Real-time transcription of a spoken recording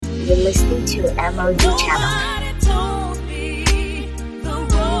You're listening to MOG Channel. Nobody told me the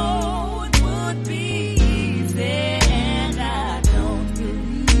road would be easy, and I don't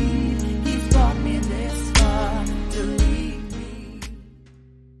believe he's brought me this far to leave me.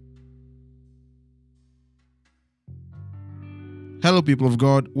 Hello, people of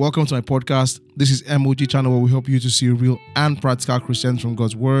God. Welcome to my podcast. This is MOG Channel, where we help you to see real and practical Christians from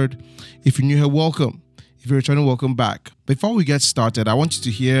God's Word. If you're new here, welcome. If you're returning, welcome back. Before we get started, I want you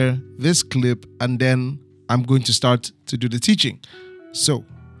to hear this clip, and then I'm going to start to do the teaching. So,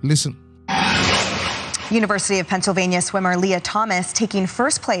 listen. University of Pennsylvania swimmer Lia Thomas taking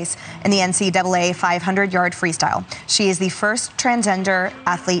first place in the NCAA 500-yard freestyle. She is the first transgender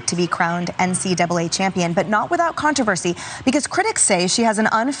athlete to be crowned NCAA champion, but not without controversy, because critics say she has an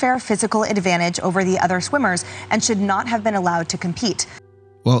unfair physical advantage over the other swimmers and should not have been allowed to compete.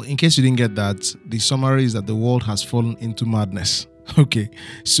 Well, in case you didn't get that, the summary is that the world has fallen into madness. Okay,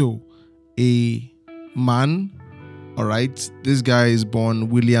 so a man, all right, this guy is born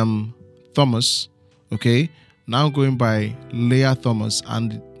William Thomas, okay, now going by Lia Thomas,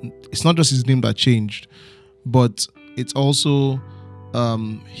 and it's not just his name that changed, but it's also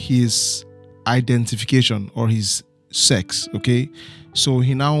his identification or his sex, okay? So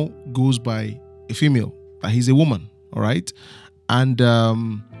he now goes by a female, that he's a woman, all right? And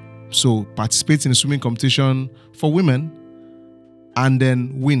so participates in a swimming competition for women and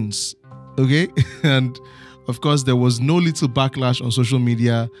then wins, okay? And of course, there was no little backlash on social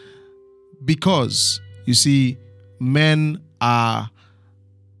media because, you see, men are,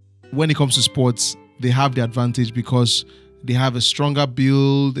 when it comes to sports, they have the advantage because they have a stronger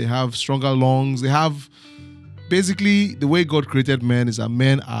build, they have stronger lungs, they have, basically, the way God created men is that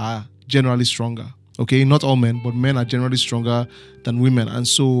men are generally stronger. Okay, not all men, but men are generally stronger than women. And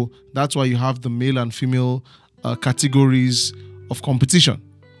so that's why you have the male and female categories of competition.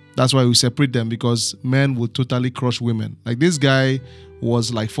 That's why we separate them, because men would totally crush women. Like this guy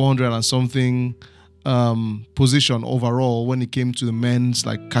was like 400 and something position overall when it came to the men's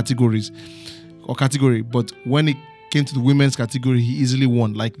like category. But when it came to the women's category, he easily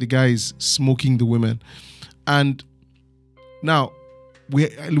won. Like the guy is smoking the women. And now, we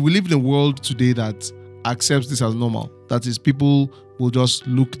live in a world today that accepts this as normal. That is, people will just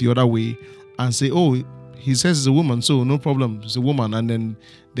look the other way and say, oh, he says he's a woman, so no problem, he's a woman. And then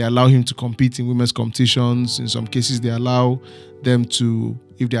they allow him to compete in women's competitions. In some cases, they allow them to,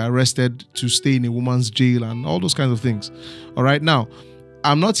 if they are arrested, to stay in a woman's jail and all those kinds of things. All right, now,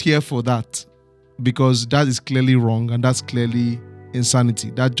 I'm not here for that, because that is clearly wrong and that's clearly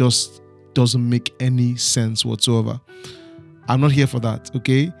insanity. That just doesn't make any sense whatsoever. I'm not here for that,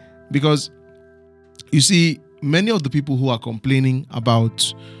 okay? Because, you see, many of the people who are complaining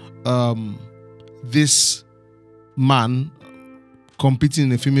about this man competing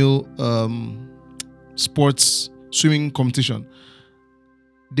in a female sports swimming competition,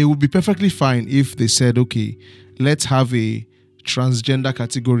 they would be perfectly fine if they said, okay, let's have a transgender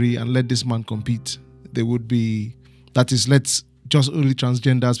category and let this man compete. They would be, that is, let's just only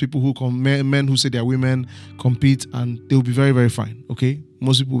transgenders, people who men who say they're women compete, and they'll be very, very fine. Okay,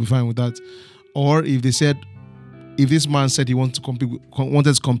 most people will be fine with that. Or if they said, if this man said he wanted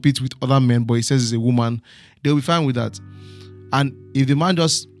to compete with other men, but he says he's a woman, they'll be fine with that. And if the man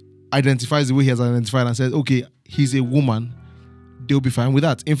just identifies the way he has identified and says, okay, he's a woman, they'll be fine with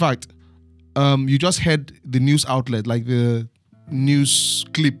that. In fact, you just heard the news outlet, like the news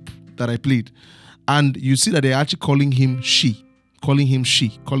clip that I played, and you see that they're actually calling him she. All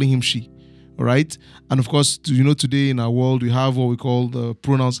right. And of course, today in our world, we have what we call the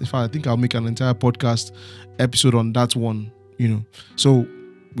pronouns. In fact, I think I'll make an entire podcast episode on that one, So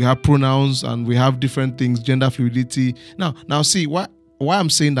we have pronouns and we have different things, gender fluidity. Now see why I'm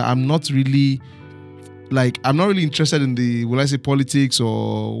saying that I'm not really interested in the, will I say, politics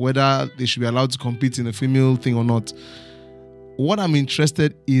or whether they should be allowed to compete in a female thing or not. What I'm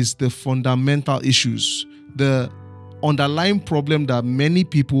interested is the fundamental issues, the underlying problem that many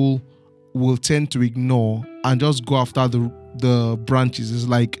people will tend to ignore and just go after the branches. It's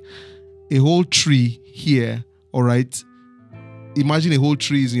like a whole tree here, all right? Imagine a whole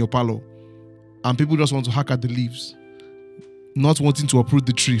tree is in your parlor and people just want to hack at the leaves, not wanting to uproot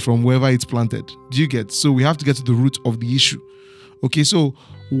the tree from wherever it's planted. Do you get? So we have to get to the root of the issue. Okay, so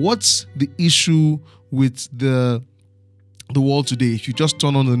what's the issue with the world today? If you just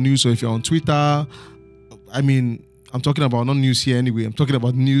turn on the news or if you're on Twitter, I mean, I'm talking about not news here anyway. I'm talking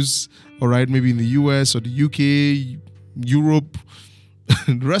about news, all right, maybe in the US or the UK, Europe,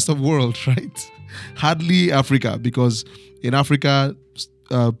 the rest of the world, right? Hardly Africa, because in Africa,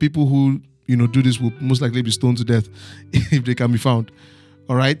 people who do this will most likely be stoned to death if they can be found.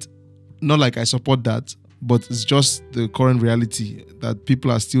 All right. not like I support that, but it's just the current reality that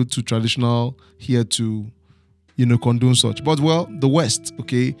people are still too traditional here to, condone such. But well, the West,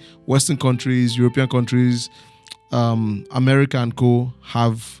 okay, Western countries, European countries, America and co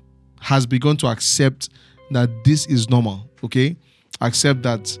has begun to accept that this is normal, okay? Accept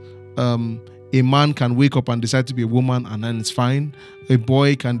that a man can wake up and decide to be a woman and then it's fine. A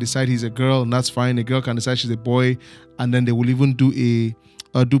boy can decide he's a girl and that's fine. A girl can decide she's a boy and then they will even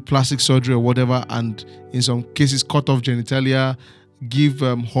do plastic surgery or whatever, and in some cases cut off genitalia, give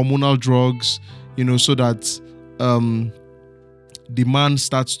hormonal drugs, so that the man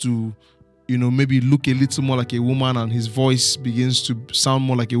starts to, maybe look a little more like a woman and his voice begins to sound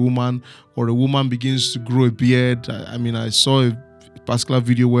more like a woman, or a woman begins to grow a beard. I saw a particular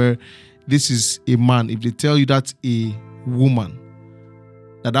video where this is a man. If they tell you that's a woman,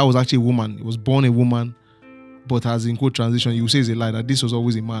 that was actually a woman, it was born a woman, but has in quote transition, you say it's a lie, that this was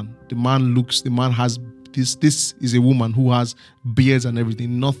always a man. The man has this is a woman who has beards and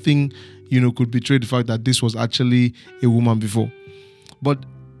everything. Nothing, could betray the fact that this was actually a woman before. But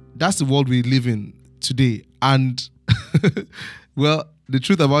that's the world we live in today. And well, the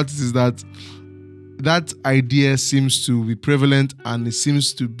truth about it is that idea seems to be prevalent and it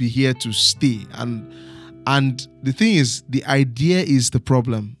seems to be here to stay. And the thing is, the idea is the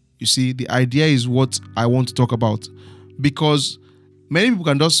problem. You see, the idea is what I want to talk about, because many people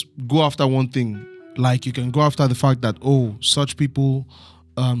can just go after one thing. Like you can go after the fact that, such people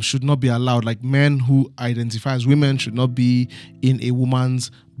should not be allowed. Like men who identify as women should not be in a woman's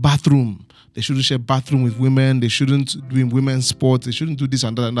bathroom. They shouldn't share bathroom with women. They shouldn't do in women's sports. They shouldn't do this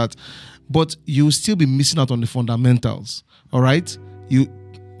and that and that. But you'll still be missing out on the fundamentals. All right?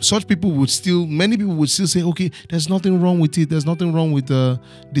 Many people would still say, okay, there's nothing wrong with it. There's nothing wrong with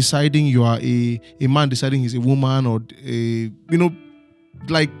deciding you are a man deciding he's a woman, or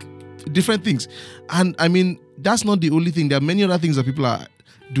like different things. And that's not the only thing. There are many other things that people are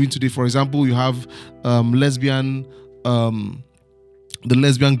doing today. For example, you have the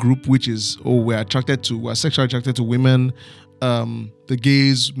lesbian group, which is, we're sexually attracted to women. The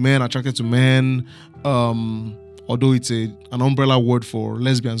gays, men attracted to men. Although it's an umbrella word for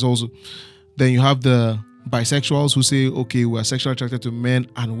lesbians also. Then you have the bisexuals who say, okay, we're sexually attracted to men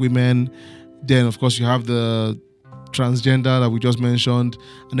and women. Then, of course, you have the transgender that we just mentioned.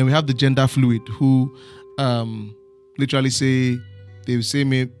 And then we have the gender fluid who literally say, they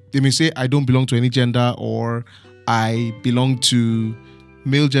may say, I don't belong to any gender, or I belong to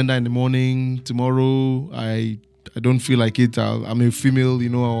male gender in the morning. Tomorrow, I don't feel like it. I'm a female,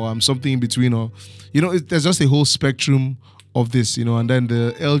 or I'm something in between, or, there's just a whole spectrum of this, and then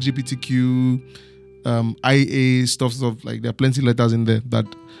the LGBTQ, IA stuff, like there are plenty of letters in there that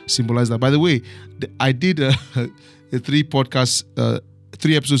symbolize that. By the way, I did a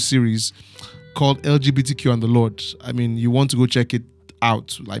 3-episode series called LGBTQ and the Lord. You want to go check it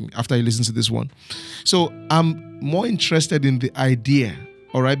out, like after you listen to this one. So I'm more interested in the idea,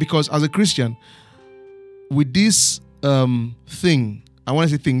 all right? Because as a Christian, with this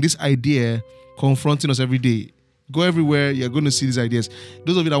this idea confronting us every day, go everywhere, you're going to see these ideas.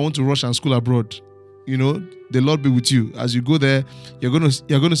 Those of you that want to rush and school abroad, the Lord be with you. As you go there, you're going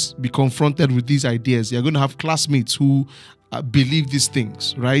to be confronted with these ideas. You're going to have classmates who believe these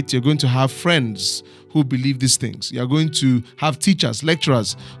things, right? You're going to have friends who believe these things. You're going to have teachers,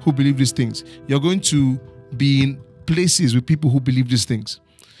 lecturers who believe these things. You're going to be in places with people who believe these things.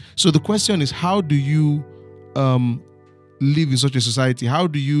 So the question is, how do you live in such a society? How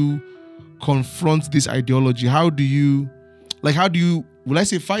do you confront this ideology? How do you, will I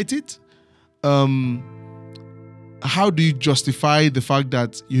say fight it? How do you justify the fact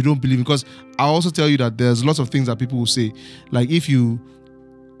that you don't believe? Because I'll also tell you that there's lots of things that people will say. Like if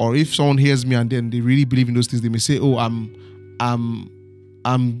someone hears me and then they really believe in those things, they may say,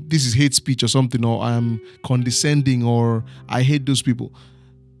 this is hate speech or something, or I'm condescending, or I hate those people.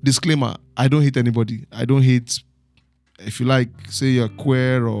 Disclaimer, I don't hate anybody. I don't hate, if you like, say you're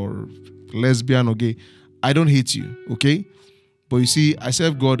queer or lesbian or gay. I don't hate you, okay? But you see, I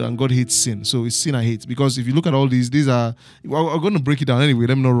serve God and God hates sin. So it's sin I hate. Because if you look at all these are, I'm going to break it down anyway.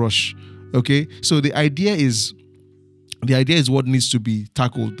 Let me not rush, okay? So the idea is what needs to be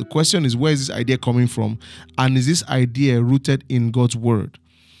tackled. The question is, where is this idea coming from? And is this idea rooted in God's word?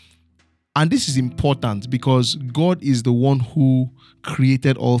 And this is important because God is the one who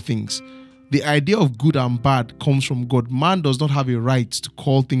created all things. The idea of good and bad comes from God. Man does not have a right to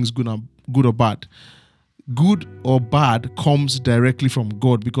call things good or bad. Good or bad comes directly from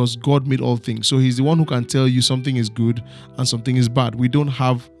God because God made all things. So he's the one who can tell you something is good and something is bad. We don't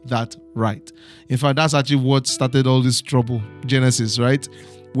have that right. In fact, that's actually what started all this trouble. Genesis, right?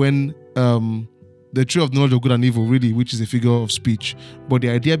 when the tree of knowledge of good and evil, really, which is a figure of speech. But the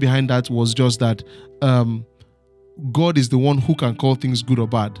idea behind that was just that God is the one who can call things good or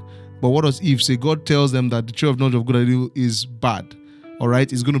bad. But what does Eve say? God tells them that the tree of knowledge of good and evil is bad. All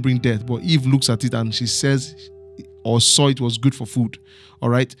right, it's going to bring death. But Eve looks at it and she says or saw it was good for food. All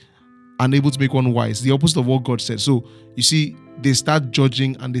right, unable to make one wise. The opposite of what God said. So you see, they start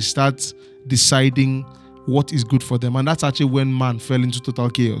judging and they start deciding what is good for them. And that's actually when man fell into total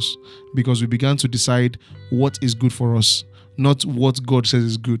chaos, because we began to decide what is good for us, not what God says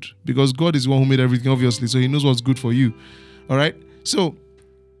is good. Because God is the one who made everything, obviously. So he knows what's good for you. All right, so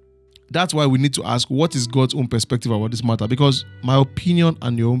that's why we need to ask, what is God's own perspective about this matter? Because my opinion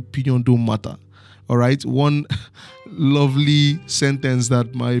and your opinion don't matter. All right. One lovely sentence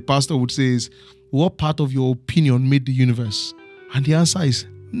that my pastor would say is, what part of your opinion made the universe? And the answer is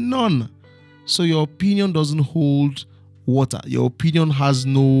none. So your opinion doesn't hold water. Your opinion has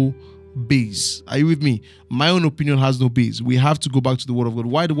no base. Are you with me? My own opinion has no base. We have to go back to the Word of God.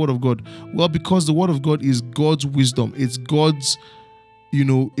 Why the Word of God? Well, because the Word of God is God's wisdom. It's God's,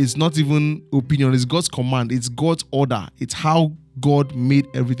 it's not even opinion. It's God's command. It's God's order. It's how God made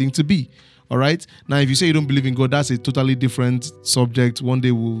everything to be. All right. Now, if you say you don't believe in God, that's a totally different subject. One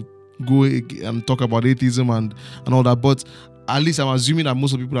day we'll go and talk about atheism and all that. But at least I'm assuming that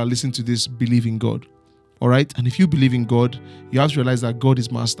most of the people that listen to this believe in God. All right. And if you believe in God, you have to realize that God is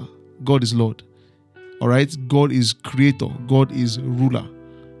master. God is Lord. All right. God is creator. God is ruler.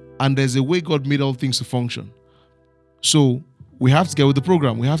 And there's a way God made all things to function. So we have to get with the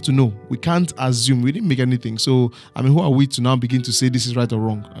program. We have to know. We can't assume. We didn't make anything. So, who are we to now begin to say this is right or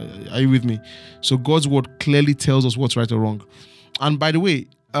wrong? Are you with me? So God's word clearly tells us what's right or wrong. And by the way,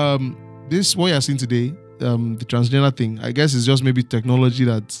 this, what you're seeing today, the transgender thing, I guess is just maybe technology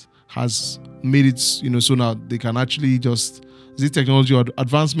that has made it, so now they can actually just, is it technology or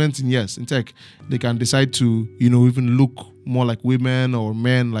advancement in tech? They can decide to, even look more like women or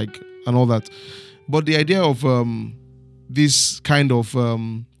men, and all that. But the idea of this kind of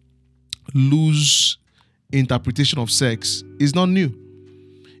loose interpretation of sex is not new.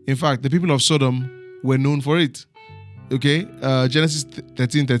 In fact, the people of Sodom were known for it. Okay, Genesis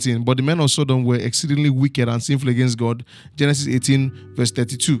 13:13. But the men of Sodom were exceedingly wicked and sinful against God. Genesis 18, verse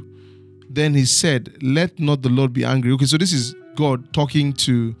 32. Then he said, let not the Lord be angry. Okay, so this is God talking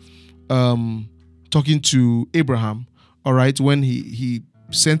to Abraham. All right, when he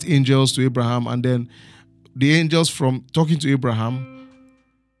sent angels to Abraham, and then the angels from talking to Abraham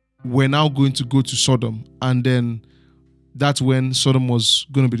were now going to go to Sodom, and then that's when Sodom was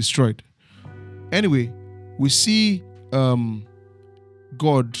going to be destroyed. Anyway, we see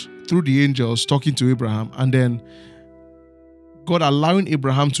God through the angels talking to Abraham, and then God allowing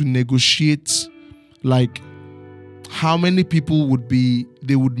Abraham to negotiate how many people would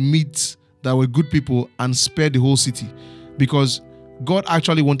meet that were good people and spare the whole city, because God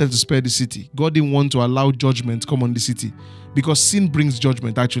actually wanted to spare the city. God didn't want to allow judgment come on the city, because sin brings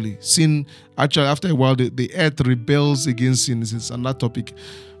judgment. Sin after a while the earth rebels against sin. It's another topic.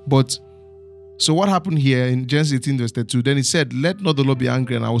 But so what happened here in Genesis 18 verse 32? Then he said, let not the Lord be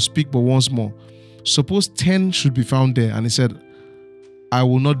angry, and I will speak but once more. Suppose 10 should be found there. And he said, I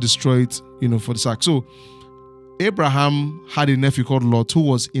will not destroy it, for the sack. So Abraham had a nephew called Lot who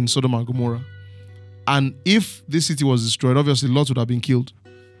was in Sodom and Gomorrah. And if this city was destroyed, obviously Lot would have been killed.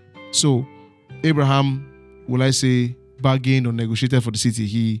 So Abraham, bargained or negotiated for the city.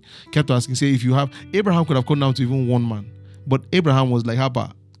 He kept asking, Abraham could have come down to even one man. But Abraham was like,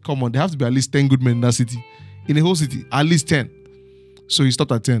 Haba, come on, there have to be at least 10 good men in that city. In the whole city, at least 10. So he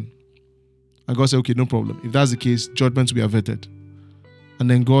stopped at 10. And God said, okay, no problem. If that's the case, judgment will be averted. And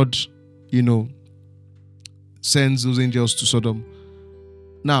then God, sends those angels to Sodom.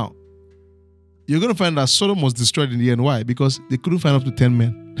 Now, you're going to find that Sodom was destroyed in the end. Why? Because they couldn't find up to 10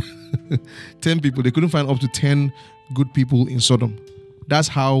 men. 10 people. They couldn't find up to 10 good people in Sodom. That's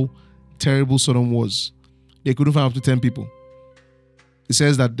how terrible Sodom was. They couldn't find up to 10 people. It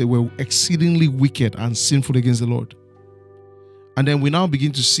says that they were exceedingly wicked and sinful against the Lord. And then we now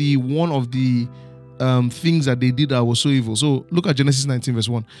begin to see one of the things that they did that was so evil. So look at Genesis 19 verse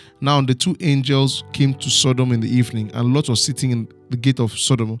 1. Now the two angels came to Sodom in the evening, and Lot was sitting in the gate of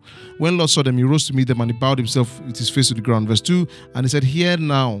Sodom. When Lot saw them, he rose to meet them, and he bowed himself with his face to the ground. Verse 2, and he said, hear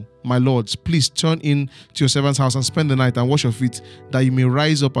now, my lords, please turn in to your servant's house and spend the night and wash your feet, that you may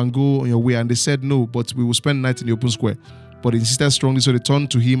rise up and go on your way. And they said, no, but we will spend the night in the open square. But he insisted strongly, so they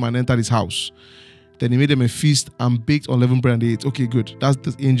turned to him and entered his house. Then he made them a feast and baked unleavened bread, and they ate. Okay, good. That's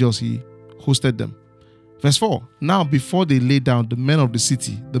the angels. He hosted them. Verse 4. Now, before they lay down, the men of the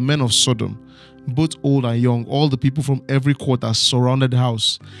city, the men of Sodom, both old and young, all the people from every quarter surrounded the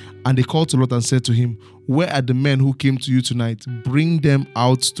house. And they called to Lot and said to him, where are the men who came to you tonight? Bring them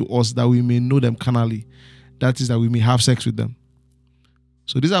out to us that we may know them carnally. That is, that we may have sex with them.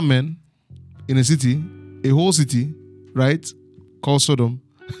 So these are men in a city, a whole city, right, called Sodom.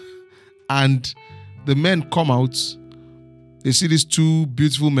 And the men come out. They see these two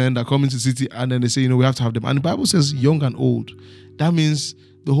beautiful men that come into the city, and then they say, we have to have them. And the Bible says young and old. That means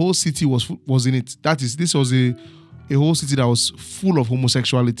the whole city was in it. That is, this was a whole city that was full of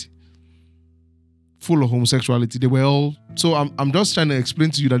homosexuality. Full of homosexuality. They were all... So I'm just trying to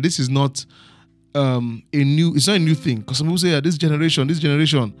explain to you that this is not it's not a new thing. Because some people say, this generation, this is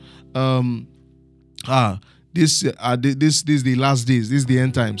the last days, this is the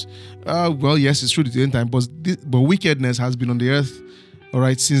end times. Well, yes, it's true, it's the end time, but wickedness has been on the earth, all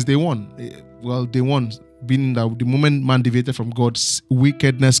right, since day one. Well, day one, being that the moment man deviated from God,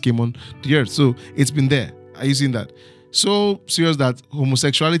 wickedness came on the earth. So it's been there. Are you seeing that? So serious that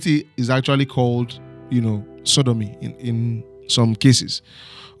homosexuality is actually called, sodomy in some cases,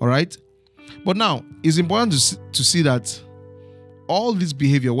 all right? But now, it's important to see that all this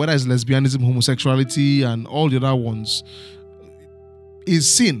behavior, whether it's lesbianism, homosexuality, and all the other ones,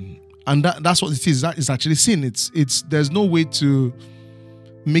 is sin. And that's what it is. That is actually sin. It's there's no way to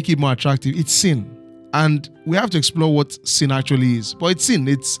make it more attractive. It's sin. And we have to explore what sin actually is. But it's sin.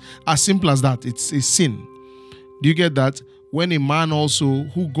 It's as simple as that. It's a sin. Do you get that? When a man also,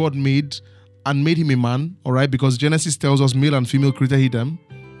 who God made and made him a man, all right, because Genesis tells us male and female created he them,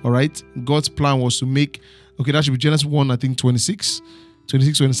 all right? God's plan was to make, okay, that should be Genesis 1, I think 26,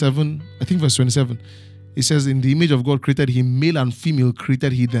 27, I think verse 27. It says, in the image of God created he, male and female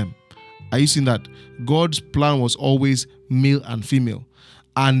created he them. Are you seeing that? God's plan was always male and female.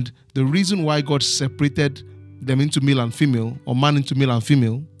 And the reason why God separated them into male and female, or man into male and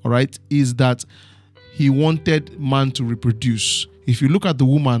female, all right, is that he wanted man to reproduce. If you look at the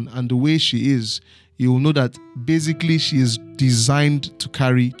woman and the way she is, you will know that basically she is designed to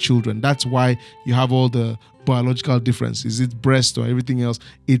carry children. That's why you have all the biological difference. Is it breast or everything else?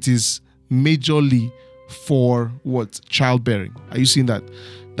 It is majorly for what? Childbearing. Are you seeing that?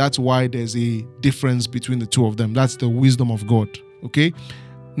 That's why there's a difference between the two of them. That's the wisdom of God. Okay?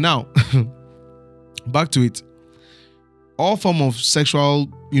 Now, back to it. All form of sexual,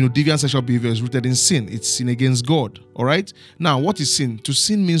 deviant sexual behavior is rooted in sin. It's sin against God. All right? Now, what is sin? To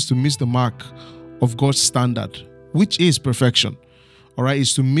sin means to miss the mark of God's standard, which is perfection. All right,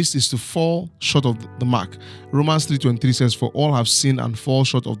 is to fall short of the mark. Romans 3:23 says, for all have sinned and fall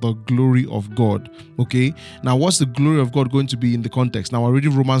short of the glory of God. Okay, now what's the glory of God going to be in the context? Now I'm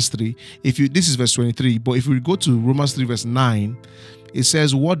reading Romans 3. This is verse 23, but if we go to Romans 3 verse 9, it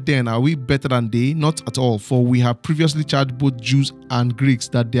says, what then? Are we better than they? Not at all, for we have previously charged both Jews and Greeks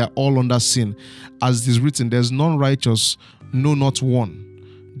that they are all under sin. As it is written, there's none righteous, no, not one.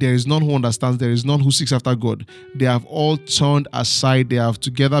 There is none who understands. There is none who seeks after God. They have all turned aside. They have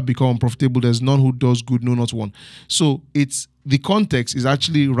together become unprofitable. There's none who does good, no, not one. So the context is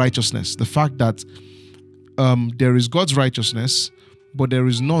actually righteousness. The fact that there is God's righteousness, but there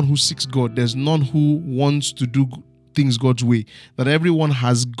is none who seeks God. There's none who wants to do things God's way. That everyone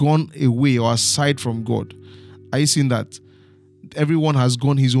has gone away or aside from God. Are you seeing that? Everyone has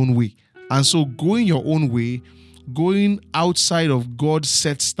gone his own way. And so going your own way, going outside of God's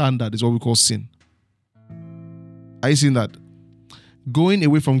set standard is what we call sin. Are you seeing that? Going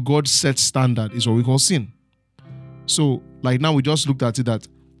away from God's set standard is what we call sin. So, like now we just looked at it that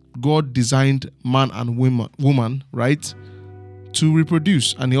God designed man and woman, right, to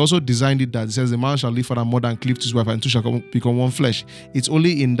reproduce. And he also designed it that it says the man shall leave father and mother and cleave to his wife and two shall become one flesh. It's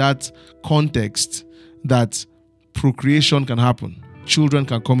only in that context that procreation can happen. Children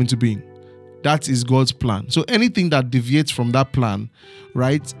can come into being. That is God's plan. So anything that deviates from that plan,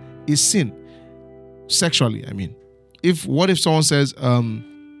 right, is sin. Sexually, I mean. What if someone says,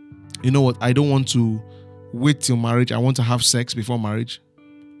 you know what, I don't want to wait till marriage, I want to have sex before marriage?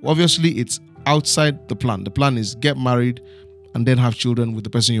 Obviously, it's outside the plan. The plan is get married and then have children with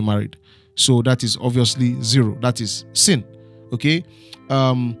the person you married. So that is obviously zero. That is sin. Okay?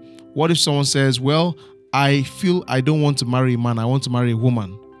 What if someone says, well, I feel I don't want to marry a man, I want to marry a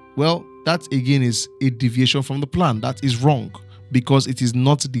woman? Well, that again is a deviation from the plan. That is wrong because it is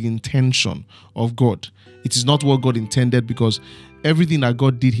not the intention of God. It is not what God intended because everything that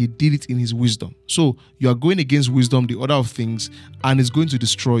God did, he did it in his wisdom. So you are going against wisdom, the order of things, and it's going to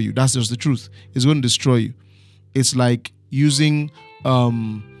destroy you. That's just the truth. It's going to destroy you. It's like using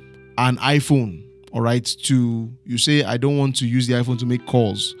an iPhone, all right, you say, I don't want to use the iPhone to make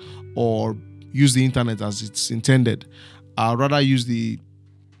calls or use the internet as it's intended. I'd rather use the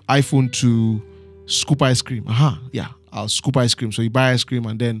iPhone to scoop ice cream. I'll scoop ice cream. So you buy ice cream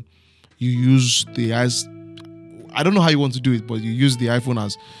and then you use the ice. I don't know how you want to do it, but you use the iPhone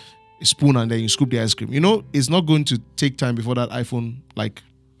as a spoon and then you scoop the ice cream. It's not going to take time before that iPhone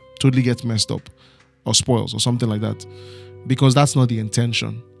totally gets messed up or spoils or something like that, because that's not the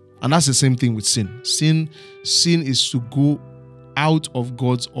intention. And that's the same thing with sin. Sin is to go out of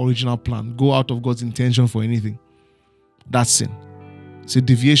God's original plan, go out of God's intention for anything. That's sin. It's a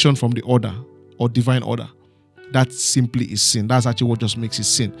deviation from the order or divine order. That simply is sin. That's actually what just makes it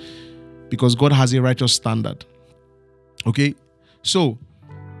sin, because God has a righteous standard. Okay? So,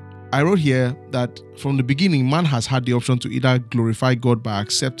 I wrote here that from the beginning, man has had the option to either glorify God by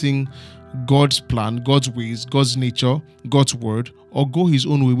accepting God's plan, God's ways, God's nature, God's word, or go his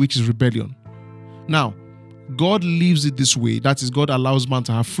own way, which is rebellion. Now, God leaves it this way. That is, God allows man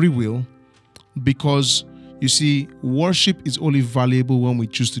to have free will, because, you see, worship is only valuable when we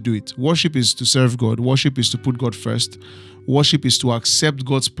choose to do it. Worship is to serve God. Worship is to put God first. Worship is to accept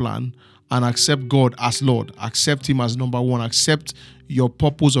God's plan and accept God as Lord. Accept him as number one. Accept your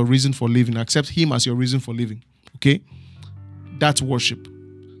purpose or reason for living. Accept him as your reason for living. Okay? That's worship.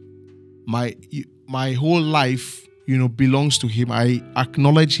 My whole life, belongs to him. I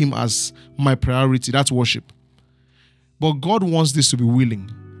acknowledge him as my priority. That's worship. But God wants this to be willing.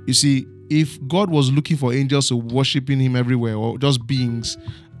 You see, if God was looking for angels to worshiping him everywhere, or just beings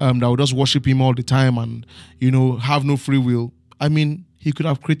that would just worship him all the time and, have no free will, he could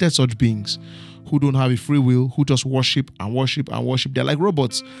have created such beings who don't have a free will, who just worship and worship and worship. They're like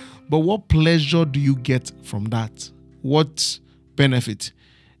robots. But what pleasure do you get from that? What benefit?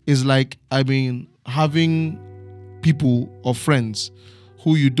 Is like, having people or friends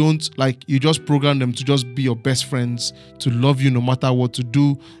who you don't like, you just program them to just be your best friends, to love you no matter what to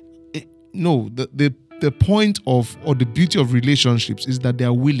do. No, the point of, or the beauty of relationships is that they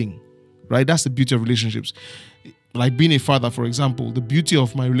are willing, right? That's the beauty of relationships. Like being a father, for example, the beauty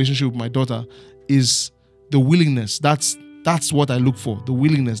of my relationship with my daughter is the willingness. That's what I look for, the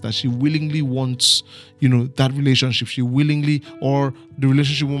willingness, that she willingly wants, that relationship. She willingly, or the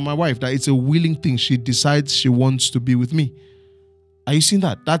relationship with my wife, that it's a willing thing. She decides she wants to be with me. Are you seeing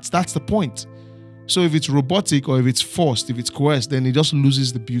that? That's the point. So if it's robotic, or if it's forced, if it's coerced, then it just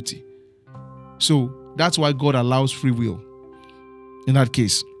loses the beauty. So that's why God allows free will in that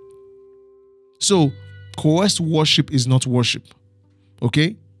case. So coerced worship is not worship.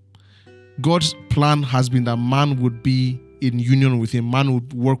 Okay? God's plan has been that man would be in union with him. Man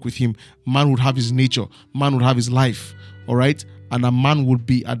would work with him. Man would have his nature. Man would have his life. All right? And a man would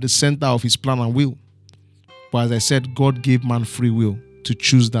be at the center of his plan and will. But as I said, God gave man free will to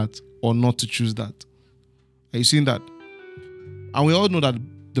choose that or not to choose that. Are you seeing that? And we all know that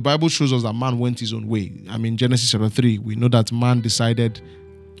the Bible shows us that man went his own way. Genesis chapter 3, we know that man decided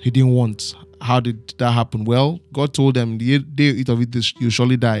he didn't want. How did that happen? Well, God told them, the day you eat of it, you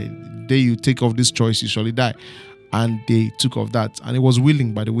surely die. The day you take of this choice, you surely die. And they took of that. And it was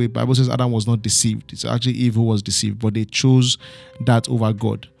willing, by the way. The Bible says Adam was not deceived. It's actually Eve who was deceived, but they chose that over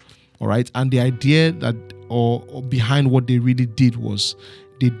God. All right? And the idea that, or behind what they really did was,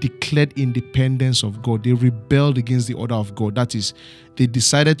 they declared independence of God. They rebelled against the order of God. That is, they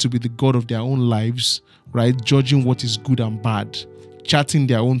decided to be the God of their own lives, right? Judging what is good and bad, charting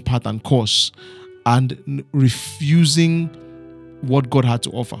their own path and course, and refusing what God had to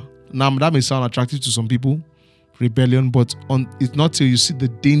offer. Now, that may sound attractive to some people, rebellion, but it's not till you see the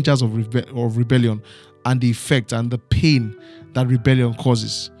dangers of rebellion and the effect and the pain that rebellion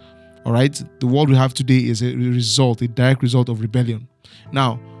causes. All right? The world we have today is a direct result of rebellion.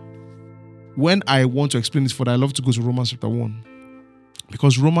 Now, when I want to explain this further, I love to go to Romans chapter 1.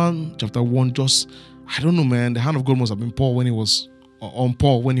 Because Romans chapter 1 just, I don't know, man, the hand of God must have been Paul when he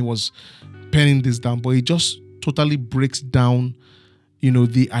was penning this down, but it just totally breaks down,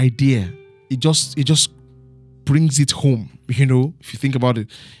 the idea. It just brings it home, if you think about it.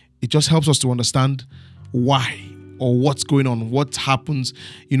 It just helps us to understand why or what's going on, what happens,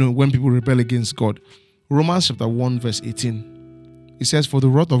 when people rebel against God. Romans chapter 1 verse 18. It says, "For the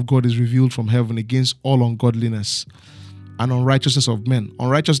wrath of God is revealed from heaven against all ungodliness and unrighteousness of men."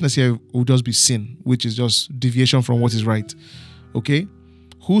 Unrighteousness here will just be sin, which is just deviation from what is right. Okay?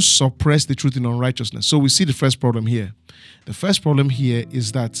 Who suppress the truth in unrighteousness. So we see the first problem here. The first problem here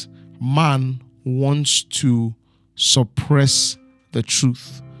is that man wants to suppress the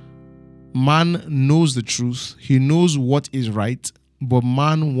truth. Man knows the truth. He knows what is right, but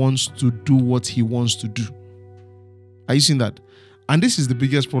man wants to do what he wants to do. Are you seeing that? And this is the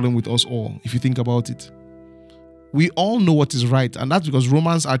biggest problem with us all, if you think about it. We all know what is right. And that's because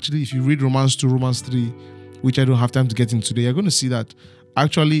Romans, actually, if you read Romans 2, Romans 3, which I don't have time to get into today, you're going to see that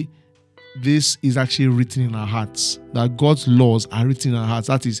actually this is actually written in our hearts. That God's laws are written in our hearts.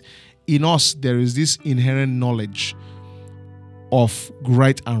 That is, in us, there is this inherent knowledge of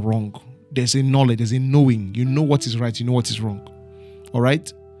right and wrong. There's a knowledge, there's a knowing. You know what is right, you know what is wrong. All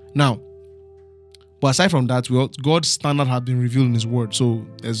right? Now, but aside from that, God's standard has been revealed in His Word. So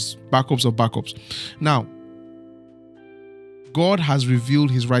there's backups of backups. Now, God has revealed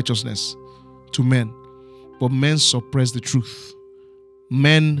His righteousness to men, but men suppress the truth.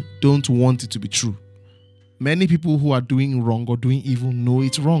 Men don't want it to be true. Many people who are doing wrong or doing evil know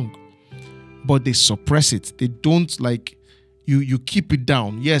it's wrong, but they suppress it. They don't like, you keep it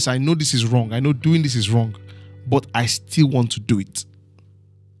down. Yes, I know this is wrong. I know doing this is wrong, but I still want to do it.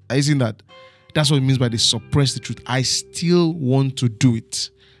 Are you seeing that? That's what it means by they suppress the truth. I still want to do it,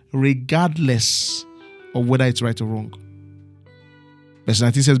 regardless of whether it's right or wrong. Verse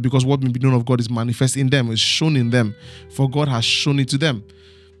 19 says, because what may be known of God is manifest in them, is shown in them, for God has shown it to them.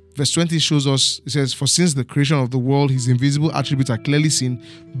 Verse 20 shows us, it says, for since the creation of the world, His invisible attributes are clearly seen,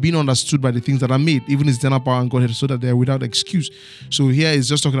 being understood by the things that are made, even His eternal power and Godhead, so that they are without excuse. So here is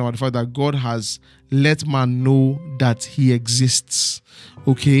just talking about the fact that God has let man know that He exists,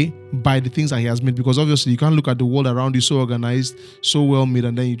 okay, by the things that He has made. Because obviously you can't look at the world around you so organized, so well made,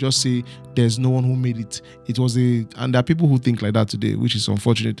 and then you just say there's no one who made it. And there are people who think like that today, which is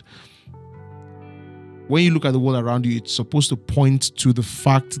unfortunate. When you look at the world around you, it's supposed to point to the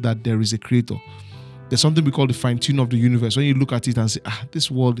fact that there is a creator. There's something we call the fine-tune of the universe. When you look at it and say, this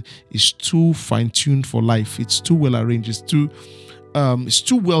world is too fine-tuned for life. It's too well arranged. It's too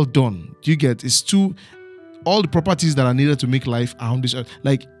well done. Do you get? All the properties that are needed to make life on this earth.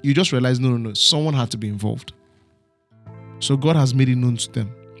 Like, you just realize, no, someone had to be involved. So God has made it known to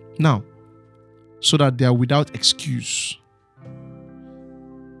them. Now, so that they are without excuse.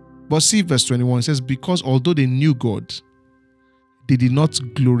 But see verse 21, it says, because although they knew God, they did not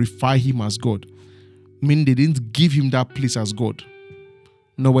glorify Him as God. Meaning they didn't give Him that place as God.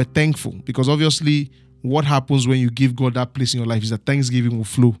 No, we're thankful. Because obviously, what happens when you give God that place in your life is that thanksgiving will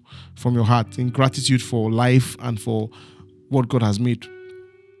flow from your heart in gratitude for life and for what God has made.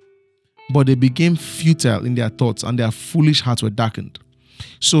 But they became futile in their thoughts and their foolish hearts were darkened.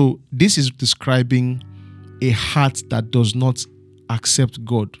 So this is describing a heart that does not accept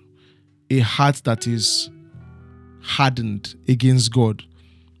God. A heart that is hardened against God,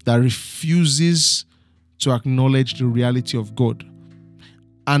 that refuses to acknowledge the reality of God.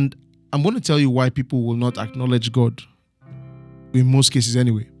 And I'm going to tell you why people will not acknowledge God, in most cases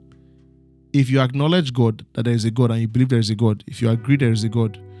anyway. If you acknowledge God, that there is a God, and you believe there is a God, if you agree there is a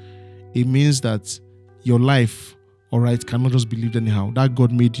God, it means that your life, all right, cannot just be lived anyhow. That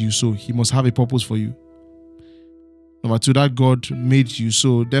God made you, so He must have a purpose for you. Number two, that God made you,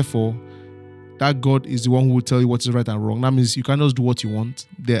 so therefore, that God is the one who will tell you what is right and wrong. That means you can't just do what you want.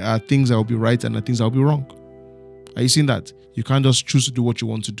 There are things that will be right and there are things that will be wrong. Are you seeing that? You can't just choose to do what you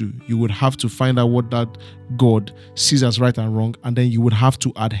want to do. You would have to find out what that God sees as right and wrong, and then you would have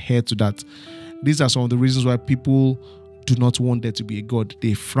to adhere to that. These are some of the reasons why people do not want there to be a God.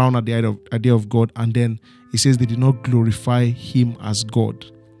 They frown at the idea of God, and then it says they did not glorify Him as God.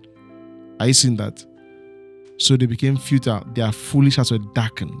 Are you seeing that? So they became futile. Their foolish hearts were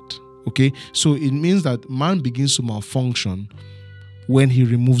darkened. Okay? So it means that man begins to malfunction when he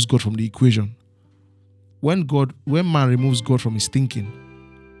removes God from the equation. When man removes God from his thinking,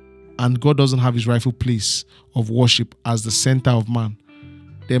 and God doesn't have His rightful place of worship as the center of man,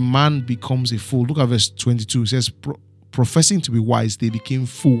 then man becomes a fool. Look at verse 22. It says, professing to be wise, they became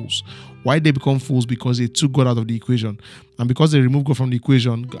fools. Why they become fools? Because they took God out of the equation. And because they removed God from the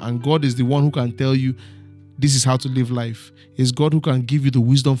equation, and God is the one who can tell you this is how to live life. It's God who can give you the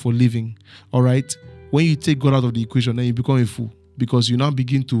wisdom for living. All right? When you take God out of the equation, then you become a fool. Because you now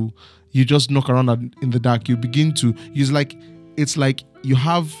begin to, you just knock around in the dark. You begin to, it's like you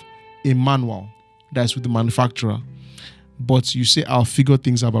have a manual that's with the manufacturer, but you say, I'll figure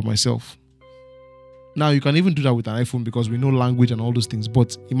things out by myself. Now, you can even do that with an iPhone because we know language and all those things.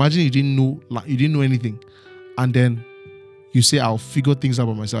 But imagine you didn't know anything. And then you say, I'll figure things out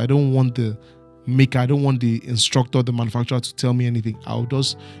by myself. I don't want the maker, I don't want the instructor, the manufacturer to tell me anything. I'll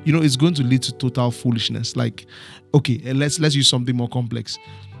just, it's going to lead to total foolishness. Like, okay, let's use something more complex.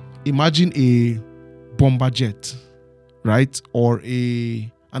 Imagine a bomber jet, right? Or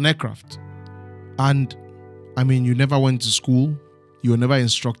an aircraft. And you never went to school, you were never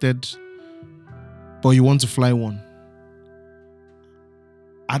instructed, but you want to fly one.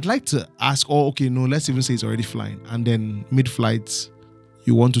 I'd like to ask, let's even say it's already flying, and then mid-flight,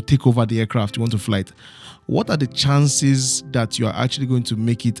 You want to take over the aircraft. You want to fly it. What are the chances that you are actually going to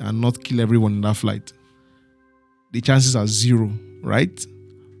make it and not kill everyone in that flight? The chances are 0, right?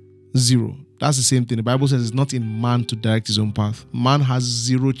 0. That's the same thing. The Bible says it's not in man to direct his own path. Man has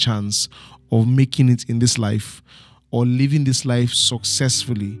 0 chance of making it in this life or living this life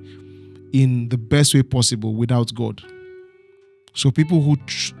successfully in the best way possible without God. So people who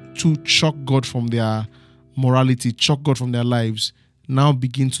chuck God from their morality, chuck God from their lives, now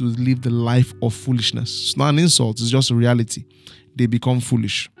begin to live the life of foolishness. It's not an insult, it's just a reality. They become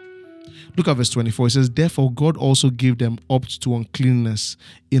foolish. Look at verse 24. It says, therefore God also gave them up to uncleanness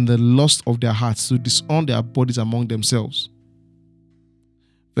in the lust of their hearts, to disown their bodies among themselves.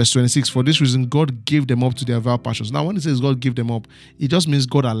 Verse 26, for this reason God gave them up to their vile passions. Now when it says God gave them up, it just means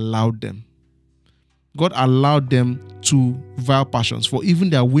God allowed them. God allowed them to vile passions, for even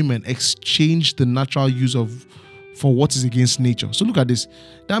their women exchanged the natural use for what is against nature. So look at this.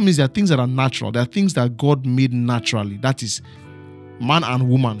 That means there are things that are natural. There are things that God made naturally. That is, man and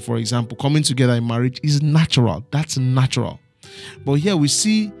woman, for example, coming together in marriage is natural. That's natural. But here we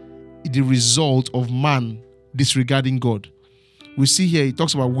see the result of man disregarding God. We see here, he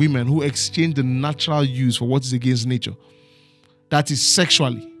talks about women who exchange the natural use for what is against nature. That is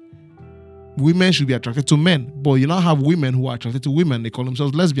sexually. Women should be attracted to men, but you now have women who are attracted to women. They call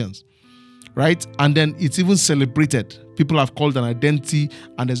themselves lesbians, right? And then it's even celebrated. People have called an identity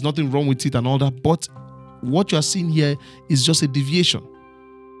and there's nothing wrong with it and all that. But what you are seeing here is just a deviation.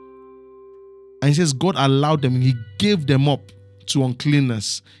 And he says God allowed them. He gave them up to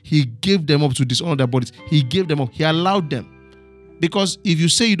uncleanness. He gave them up to dishonor their bodies. He gave them up. He allowed them. Because if you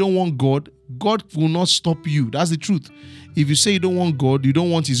say you don't want God, God will not stop you. That's the truth. If you say you don't want God, you don't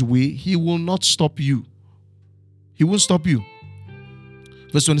want his way, he will not stop you. He won't stop you.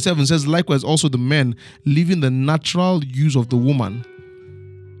 Verse 27 says, likewise also the men, leaving the natural use of the woman.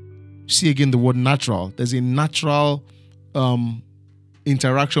 See again the word natural. There's a natural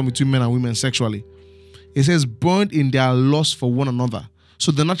interaction between men and women sexually. It says, burned in their lust for one another.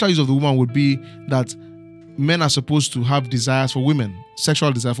 So the natural use of the woman would be that men are supposed to have desires for women,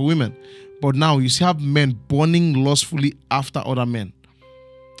 sexual desire for women. But now you see have men burning lustfully after other men.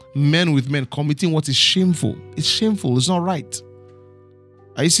 Men with men committing what is shameful. It's shameful. It's not right.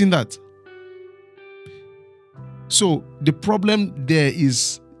 Are you seeing that? So the problem there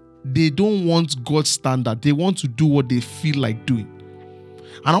is they don't want God's standard. They want to do what they feel like doing.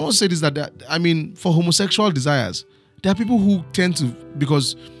 And I want to say this, that for homosexual desires, there are people who tend to,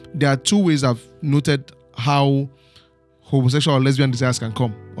 because there are 2 ways I've noted how homosexual or lesbian desires can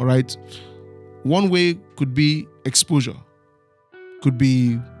come. All right. One way could be exposure. Could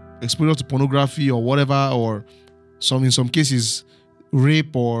be exposure to pornography or whatever, or in some cases,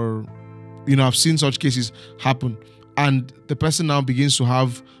 rape, or, I've seen such cases happen. And the person now begins to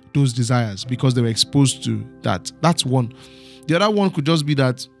have those desires because they were exposed to that. That's one. The other one could just be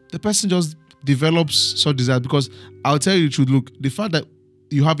that the person just develops such desires, because I'll tell you the truth. Look, the fact that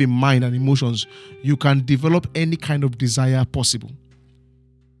you have a mind and emotions, you can develop any kind of desire possible.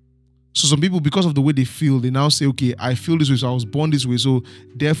 So some people, because of the way they feel, they now say, okay, I feel this way, so I was born this way, so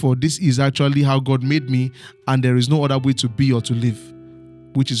therefore this is actually how God made me, and there is no other way to be or to live,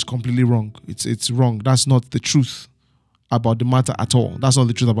 which is completely wrong. It's wrong. That's not the truth about the matter at all. That's not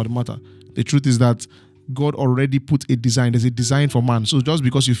the truth about the matter. The truth is that God already put a design. There's a design for man. So just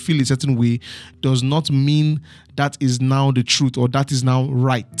because you feel a certain way does not mean that is now the truth or that is now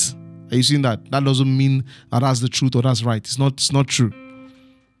right. Are you seeing that? That doesn't mean that that's the truth or that's right. It's not true.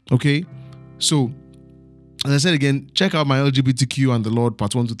 Okay? So, as I said again, check out my LGBTQ and the Lord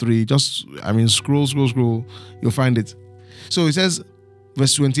part 1 to 3. Just, scroll. You'll find it. So it says,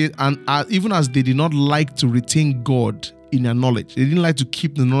 verse 28, and even as they did not like to retain God in their knowledge, they didn't like to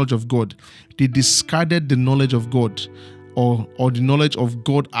keep the knowledge of God, they discarded the knowledge of God or the knowledge of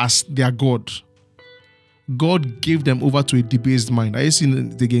God as their God. God gave them over to a debased mind. Are you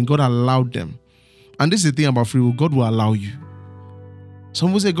seeing it again? God allowed them. And this is the thing about free will. God will allow you.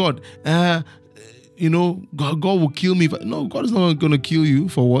 Some will say, God, God will kill me. No, God is not going to kill you.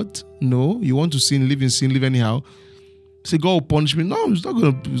 For what? No, you want to sin, live in sin, live anyhow. Say, God will punish me. No, He's not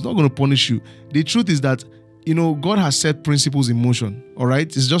going to punish you. The truth is that, God has set principles in motion. All right?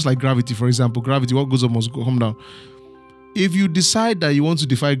 It's just like gravity, for example. Gravity, what goes up must come down. If you decide that you want to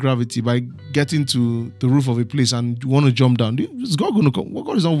defy gravity by getting to the roof of a place and you want to jump down, is God going to come?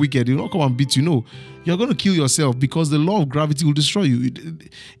 God is not wicked. He will not come and beat you. No. You're going to kill yourself because the law of gravity will destroy you.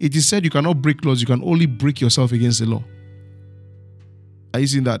 It is said you cannot break laws. You can only break yourself against the law. Are you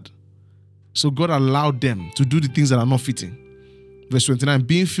seeing that? So God allowed them to do the things that are not fitting. Verse 29,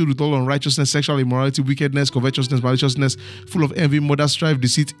 being filled with all unrighteousness, sexual immorality, wickedness, covetousness, maliciousness, full of envy, murder, strife,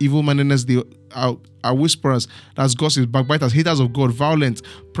 deceit, evil-mindedness, they are whisperers, that's gossips, backbiters, haters of God, violent,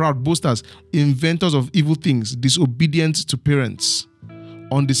 proud, boasters, inventors of evil things, disobedient to parents,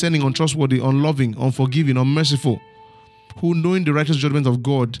 undiscerning, untrustworthy, unloving, unforgiving, unmerciful, who knowing the righteous judgment of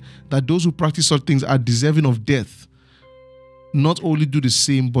God, that those who practice such things are deserving of death, not only do the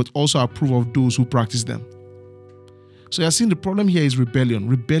same, but also approve of those who practice them. So you're seeing the problem here is rebellion.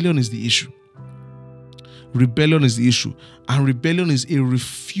 Rebellion is the issue. Rebellion is the issue. And rebellion is a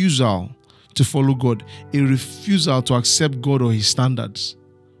refusal to follow God, a refusal to accept God or his standards.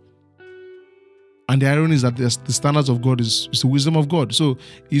 And the irony is that the standards of God is the wisdom of God. So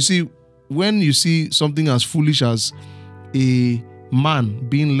you see, when you see something as foolish as a man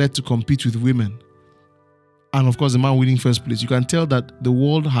being led to compete with women, and of course the man winning first place, you can tell that the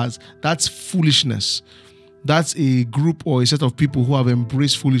world that's foolishness. That's a group or a set of people who have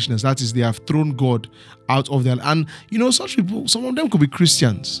embraced foolishness. That is, they have thrown God out of their... And such people, some of them could be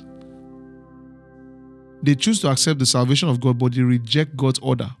Christians. They choose to accept the salvation of God, but they reject God's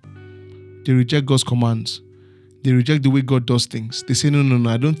order. They reject God's commands. They reject the way God does things. They say, no,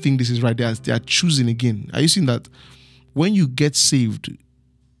 I don't think this is right. They are choosing again. Are you seeing that? When you get saved,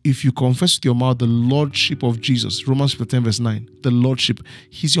 if you confess with your mouth the Lordship of Jesus, Romans 10 verse 9, the Lordship,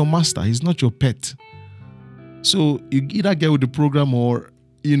 he's your master. He's not your pet. So you either get with the program or,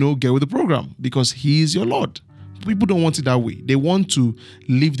 get with the program, because he is your Lord. People don't want it that way. They want to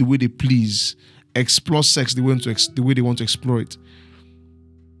live the way they please, explore sex the way they want to explore it.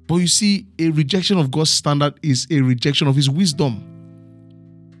 But you see, a rejection of God's standard is a rejection of his wisdom.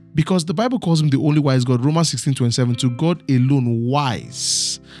 Because the Bible calls him the only wise God. Romans 16:27, to God alone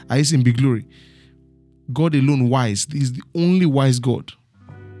wise. I see in big glory. God alone wise. He is the only wise God.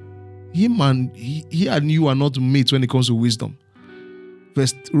 He and you are not mates when it comes to wisdom.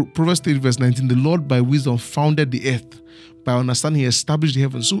 Proverbs 3 verse 19, the Lord by wisdom founded the earth. By understanding, he established the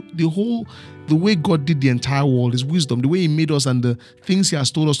heavens. So the way God did the entire world is wisdom. The way he made us and the things he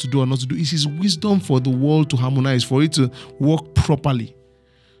has told us to do or not to do is his wisdom for the world to harmonize, for it to work properly.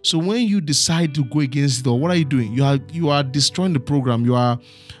 So when you decide to go against it, or what are you doing? You are destroying the program. And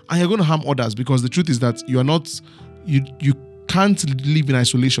you're going to harm others, because the truth is that you can't live in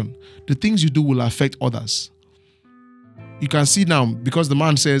isolation. The things you do will affect others. You can see now, because the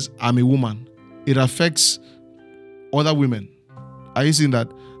man says, I'm a woman, it affects other women. Are you seeing that?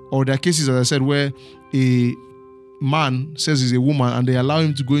 Or there are cases, as I said, where a man says he's a woman and they allow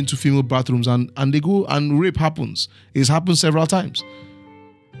him to go into female bathrooms and they go and rape happens. It's happened several times.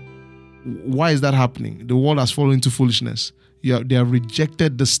 Why is that happening? The world has fallen into foolishness. They have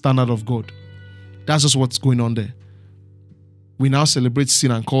rejected the standard of God. That's just what's going on there. We now celebrate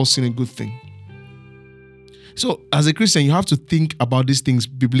sin and call sin a good thing. So as a Christian, you have to think about these things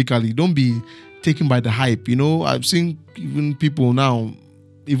biblically. Don't be taken by the hype. I've seen even people now,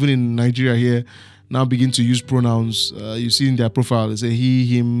 even in Nigeria here, now begin to use pronouns. You see in their profile, they say he,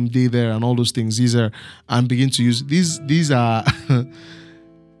 him, they, there, and all those things. These are, and begin to use these are.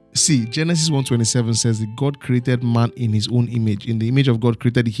 See, Genesis 1:27 says that God created man in his own image. In the image of God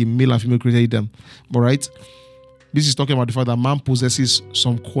created him, male and female created them. All right. This is talking about the fact that man possesses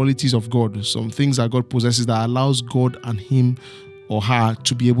some qualities of God, some things that God possesses that allows God and him or her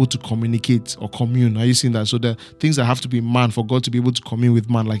to be able to communicate or commune. Are you seeing that? So the things that have to be man for God to be able to commune with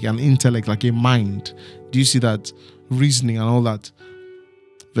man, like an intellect, like a mind. Do you see that? Reasoning and all that.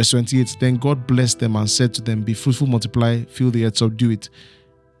 Verse 28, then God blessed them and said to them, be fruitful, multiply, fill the earth, subdue it.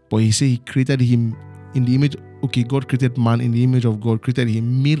 But he said he created him in the image. Okay, God created man in the image of God, created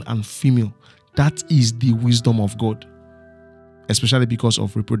him male and female. That is the wisdom of God, especially because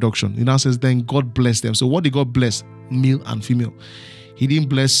of reproduction. It now says, then God blessed them. So what did God bless? Male and female. He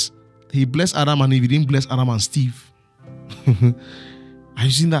blessed Adam and Eve. He didn't bless Adam and Steve. Are you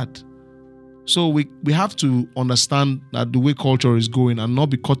seeing that? So we have to understand that the way culture is going and not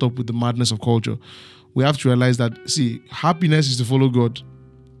be caught up with the madness of culture. We have to realize that, see, happiness is to follow God.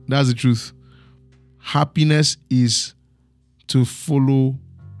 That's the truth. Happiness is to follow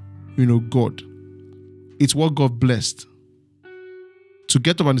God. It's what God blessed. To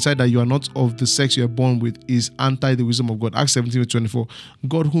get up and decide that you are not of the sex you are born with is anti the wisdom of God. Acts 17:24.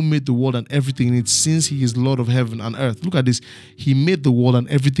 God who made the world and everything in it, since he is Lord of heaven and earth. Look at this. He made the world and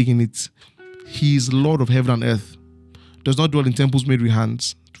everything in it. He is Lord of heaven and earth. Does not dwell in temples made with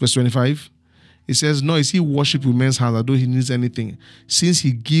hands. Verse 25. It says, nor is he worshipped with men's hands, although he needs anything. Since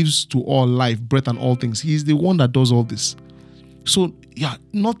he gives to all life, breath, and all things. He is the one that does all this. So,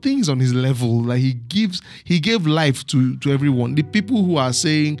 nothing is on his level. Like he gave life to everyone. The people who are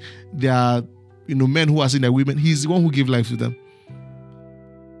saying they are, men who are saying they're women, he's the one who gave life to them.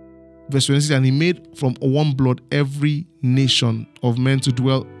 Verse 26, and he made from one blood every nation of men to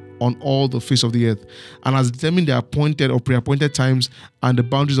dwell on all the face of the earth, and has determined their appointed or pre-appointed times and the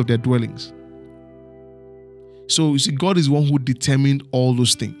boundaries of their dwellings. So you see, God is one who determined all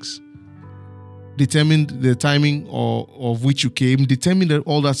those things. Determined the timing of which you came, determined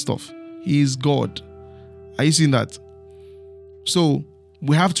all that stuff. He is God. Are you seeing that? So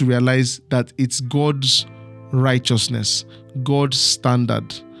we have to realize that it's God's righteousness, God's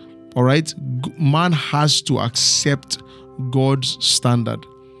standard. All right? Man has to accept God's standard.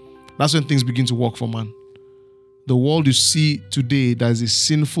 That's when things begin to work for man. The world you see today that is a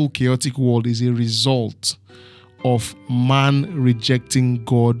sinful, chaotic world is a result of man rejecting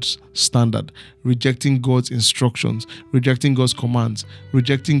God's standard, rejecting God's instructions, rejecting God's commands,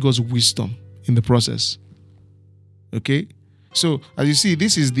 rejecting God's wisdom in the process. Okay? So, as you see,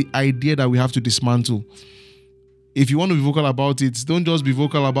 this is the idea that we have to dismantle. If you want to be vocal about it, don't just be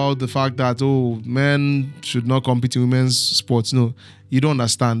vocal about the fact that, men should not compete in women's sports. No, you don't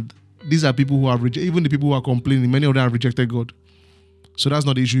understand. These are people who have even the people who are complaining, many of them have rejected God. So that's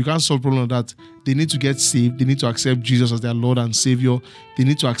not the issue. You can't solve the problem of that. They need to get saved. They need to accept Jesus as their Lord and Savior. They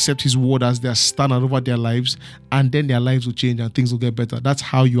need to accept His word as their standard over their lives. And then their lives will change and things will get better. That's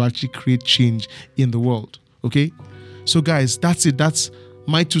how you actually create change in the world. Okay? So guys, that's it. That's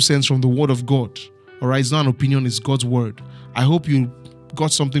my 2 cents from the word of God. All right? It's not an opinion. It's God's word. I hope you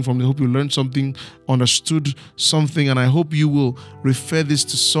got something from it. I hope you learned something, understood something, and I hope you will refer this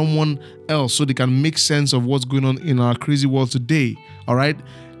to someone else so they can make sense of what's going on in our crazy world today. All right?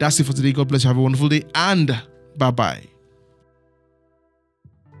 That's it for today. God bless you. Have a wonderful day, and bye-bye.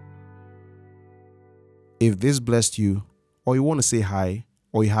 If this blessed you, or you want to say hi,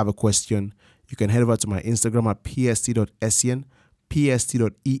 or you have a question, you can head over to my Instagram at pst.essien,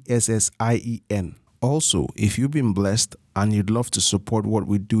 pst.essien. Also, if you've been blessed and you'd love to support what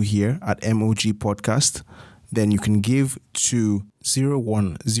we do here at MOG Podcast, then you can give to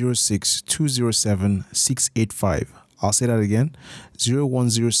 0106-207-685. I'll say that again,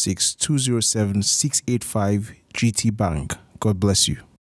 0106-207-685 GT Bank. God bless you.